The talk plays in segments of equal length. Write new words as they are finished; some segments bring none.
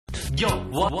Yo,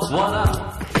 what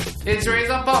up? It's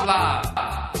Razor Pop lah!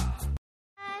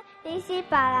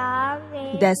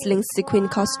 Dazzling sequin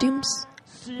costumes,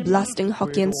 blasting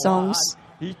Hokkien songs,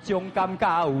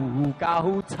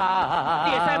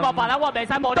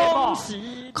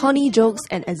 corny jokes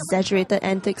and exaggerated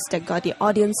antics that got the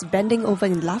audience bending over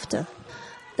in laughter.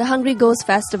 The Hungry Ghost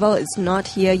Festival is not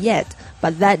here yet,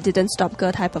 but that didn't stop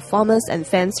Getai performers and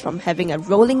fans from having a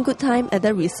rolling good time at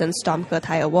the recent Storm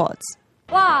Getai Awards.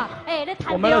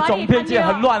 我们的总片界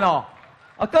很乱哦，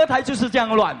歌台就是这样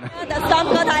乱。The Storm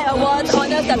Getai Awards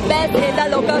honors the best in the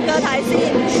local Getai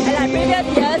scene, and like previous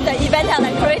years, the event held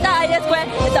at Creator Idea Square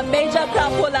is a major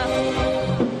crowd puller.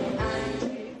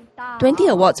 20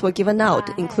 awards were given out,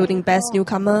 including Best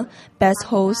Newcomer, Best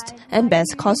Host, and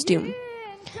Best Costume.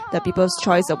 The People's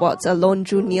Choice Awards alone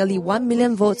drew nearly 1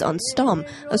 million votes on Storm,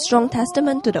 a strong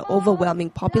testament to the overwhelming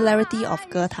popularity of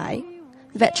Getai.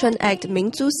 Veteran act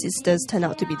Mingzu Sisters turned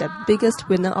out to be the biggest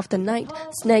winner of the night,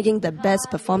 snagging the Best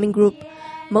Performing Group,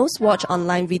 Most Watched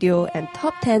Online Video, and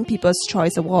Top 10 People's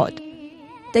Choice Award.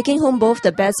 Taking home both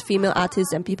the Best Female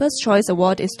Artist and People's Choice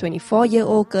Award is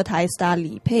 24-year-old Getai star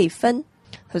Lee Pei Fen.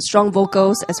 Her strong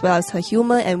vocals, as well as her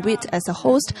humor and wit as a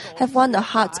host, have won the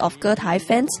hearts of Getai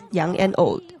fans, young and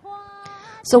old.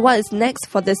 So what is next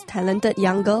for this talented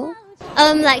young girl?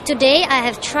 Like today, I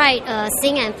have tried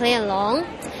sing and play along.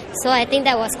 So I think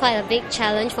that was quite a big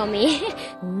challenge for me.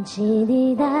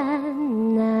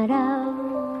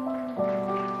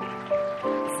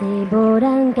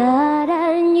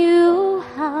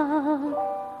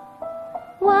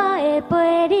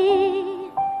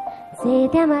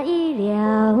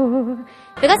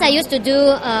 Because I used to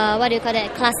do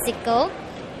classical.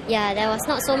 Yeah, there was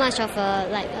not so much of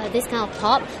this kind of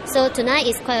pop. So tonight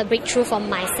is quite a breakthrough for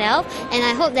myself, and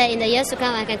I hope that in the years to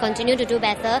come I can continue to do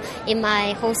better in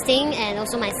my hosting and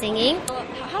also my singing.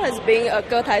 How has being a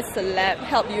Getai celeb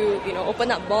helped you, open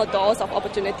up more doors of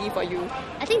opportunity for you?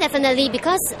 I think definitely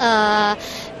because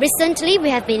recently we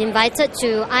have been invited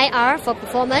to IR for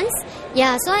performance.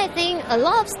 Yeah, so I think a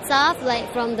lot of stuff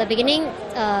like from the beginning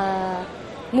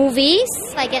movies,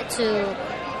 I get to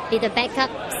be the backup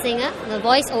singer, the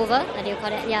voiceover, what do you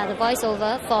call it? Yeah, the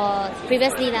voiceover for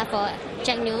previously for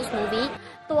Jack Neo's movie.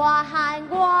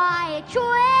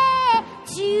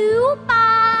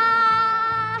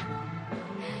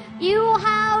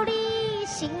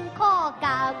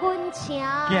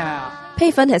 Pei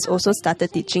Fen has also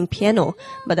started teaching piano,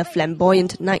 but the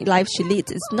flamboyant nightlife she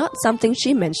leads is not something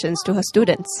she mentions to her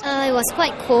students. It was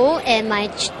quite cool, and my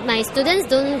students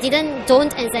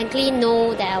don't exactly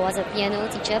know that I was a piano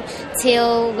teacher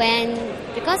till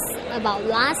because about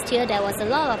last year there was a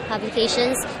lot of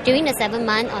publications during the 7th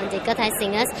month on the Getai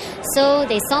singers, so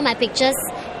they saw my pictures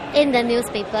in the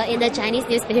newspaper, in the Chinese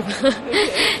newspaper,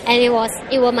 and it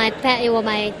were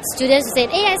my students who said,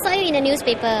 "Hey, I saw you in the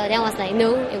newspaper." Then I was like,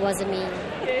 "No, it wasn't me."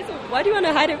 Okay, so why do you want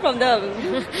to hide it from them?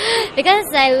 Because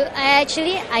I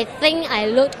think I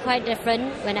looked quite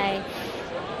different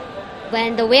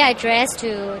when the way I dress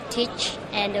to teach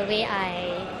and the way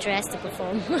I dress to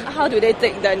perform. How do they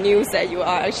take the news that you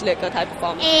are actually a Getai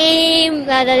performer?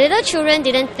 The little children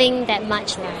didn't think that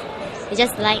much. They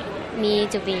just like me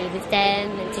to be with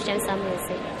them and teach them some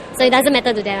music. So it doesn't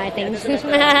matter to them, I think.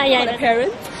 Yeah, the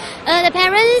parents? The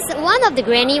parents, one of the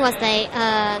granny was like,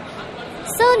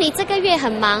 so 你这个月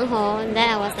很忙 Then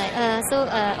I was like,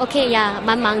 okay, yeah,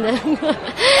 蛮忙的.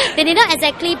 They did not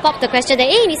exactly pop the question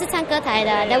that, 你是唱歌台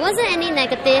的. There wasn't any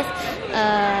negative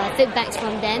feedbacks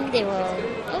from them. They were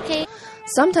okay.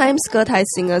 Sometimes Getai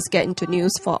singers get into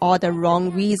news for all the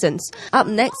wrong reasons. Up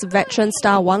next, veteran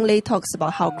star Wang Lei talks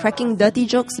about how cracking dirty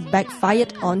jokes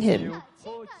backfired on him.